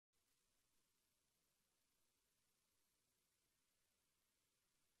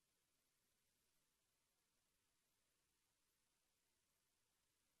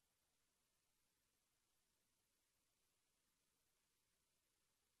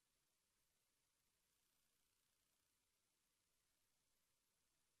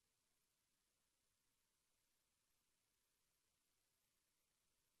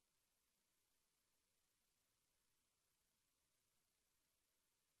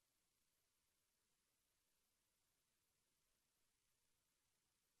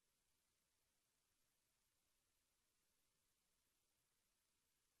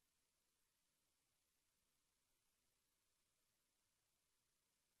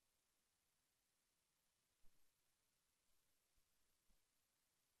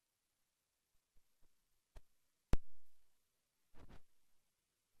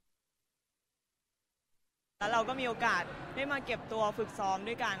แล้วเราก็มีโอกาสได้มาเก็บตัวฝึกซ้อม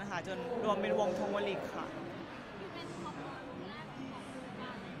ด้วยกันค่ะจนรวมเป็นวงโทโมลิกค่ะ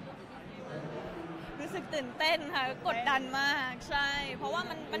รู้สึกตื่นเต้นค่ะกดดันมากใช่เพราะว่า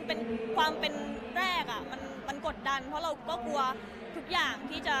มันเป็นความเป็นแรกอ่ะมันกดดันเพราะเราก็กลัวทุกอย่าง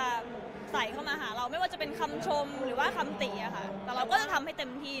ที่จะใส่เข้ามาหาเราไม่ว่าจะเป็นคำชมหรือว่าคำติอะค่ะแต่เราก็จะทำให้เต็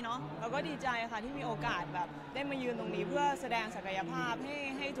มที่เนาะเราก็ดีใจค่ะที่มีโอกาสแบบได้มายืนตรงนี้เพื่อแสดงศักยภาพ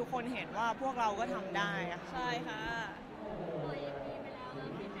ให้ทุกคนเห็นว่าพวกเราก็ทำได้ใช่ค่ะ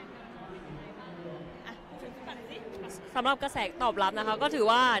สำหรับกระแสตอบรับนะคะก็ถือ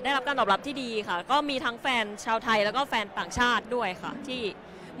ว่าได้รับการตอบรับที่ดีค่ะก็มีทั้งแฟนชาวไทยแล้วก็แฟนต่างชาติด้วยค่ะที่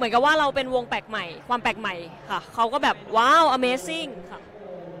เหมือนกับว่าเราเป็นวงแปลกใหม่ความแปลกใหม่ค่ะเขาก็แบบว้าว Amazing ค่ะ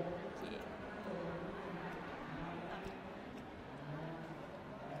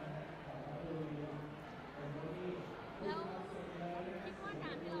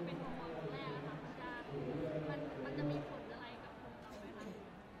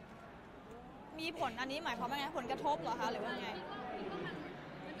มีผลอันนี้หมายความว่าไงผลกระทบเหรอคะหรือว่าไง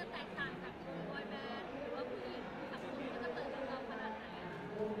มันจะแตกต่างจากบอยแบนด์หรือว่าผู้หญิงสังคมจะเปิดรับเราขนาดไหน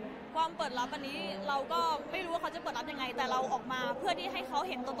ความเปิดรับอันนี้เราก็ไม่รู้ว่าเขาจะเปิดรับยังไงแต่เราออกมาเพื่อที่ให้เขา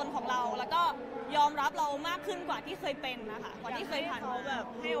เห็นตัวตนของเราแล้วก็ยอมรับเรามากขึ้นกว่าที่เคยเป็นนะคะกว่าที่เคยผ่านเขาแบบ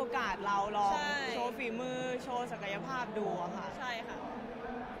ให้โอกาสเราลองโชว์ฝีมือโชว์ศักยภาพดูค่ะใช่ค่ะ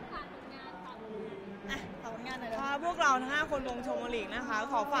ค่ะพวกเราทั้ง5คนวงโทโมลิกนะคะ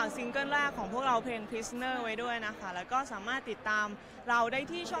ขอฝากซิงเกิลแรกของพวกเราเพลง Prisoner ไว้ด้วยนะคะแล้วก็สามารถติดตามเราได้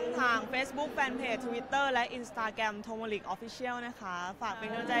ที่ช่องทาง Facebook Fanpage Twitter และ Instagram Tomolic Official นะคะฝากเป็น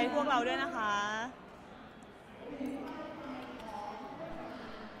กำลังใจให้พวกเราด้วยนะคะ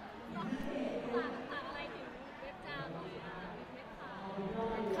ฝากอะไรถึงเว็บจ้าหน่อยเว็บข่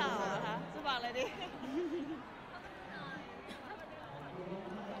าวนะคะจะฝากอะไรดิ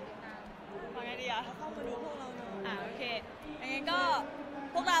ฟังไงดีอะเข้ามาดูพวกเราหน่อยโอเคอย่างนี้ก็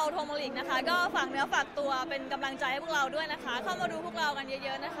พวกเราโทโมลิกนะคะก็ฝากเนื้อฝากตัวเป็นกำลังใจให้พวกเราด้วยนะคะเข้ามาดูพวกเรากันเย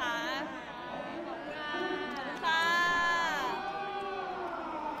อะๆนะคะ